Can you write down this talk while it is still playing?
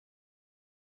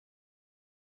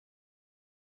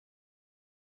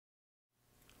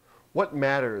What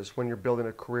matters when you're building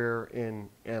a career in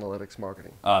analytics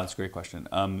marketing? That's a great question.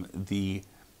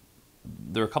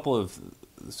 There are a couple of,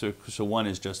 so one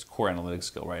is just core analytics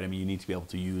skill, right? I mean, you need to be able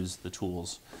to use the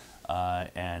tools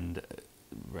and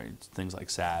right, things like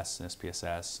SASS and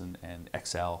SPSS and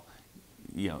Excel.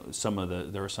 You know,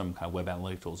 there are some kind of web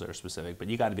analytic tools that are specific, but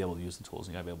you got to be able to use the tools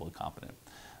and you got to be able to be competent.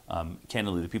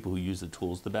 Candidly, the people who use the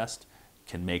tools the best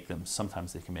can make them,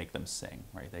 sometimes they can make them sing,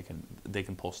 right? They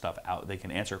can pull stuff out. They can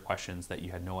answer questions that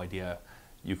you had no idea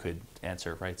you could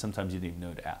answer, right? Sometimes you didn't even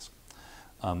know to ask.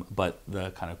 But the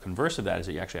kind of converse of that is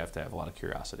that you actually have to have a lot of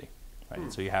curiosity, right?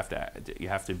 And so you have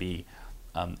to be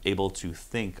able to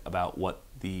think about what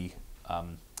you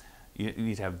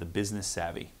need to have the business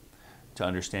savvy to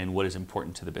understand what is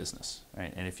important to the business,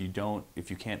 right? And if you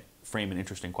can't frame an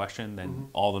interesting question, then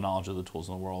all the knowledge of the tools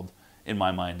in the world, in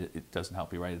my mind, it doesn't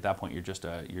help you, right? At that point, you're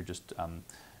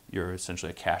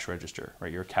essentially a cash register,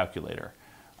 right? You're a calculator.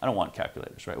 I don't want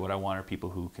calculators, right? What I want are people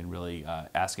who can really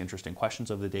ask interesting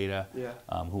questions of the data,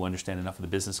 who understand enough of the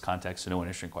business context to know what an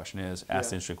interesting question is, ask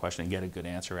the interesting question and get a good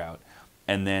answer out,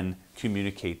 and then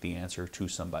communicate the answer to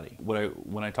somebody.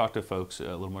 When I talk to folks a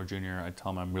little more junior, I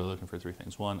tell them I'm really looking for three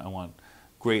things. One, I want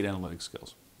great analytic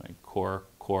skills, right? Core,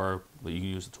 you can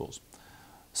use the tools.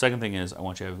 Second thing is I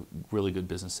want you to have really good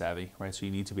business savvy, right? So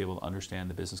you need to be able to understand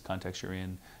the business context you're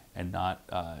in, and not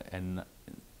the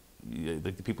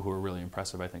people who are really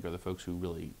impressive, I think, are the folks who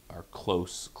really are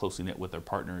closely knit with their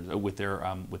partners, with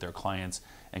their clients,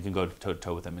 and can go toe to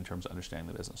toe with them in terms of understanding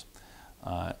the business.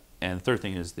 And the third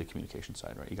thing is the communication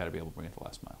side, right? You got to be able to bring it the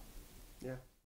last mile. Yeah.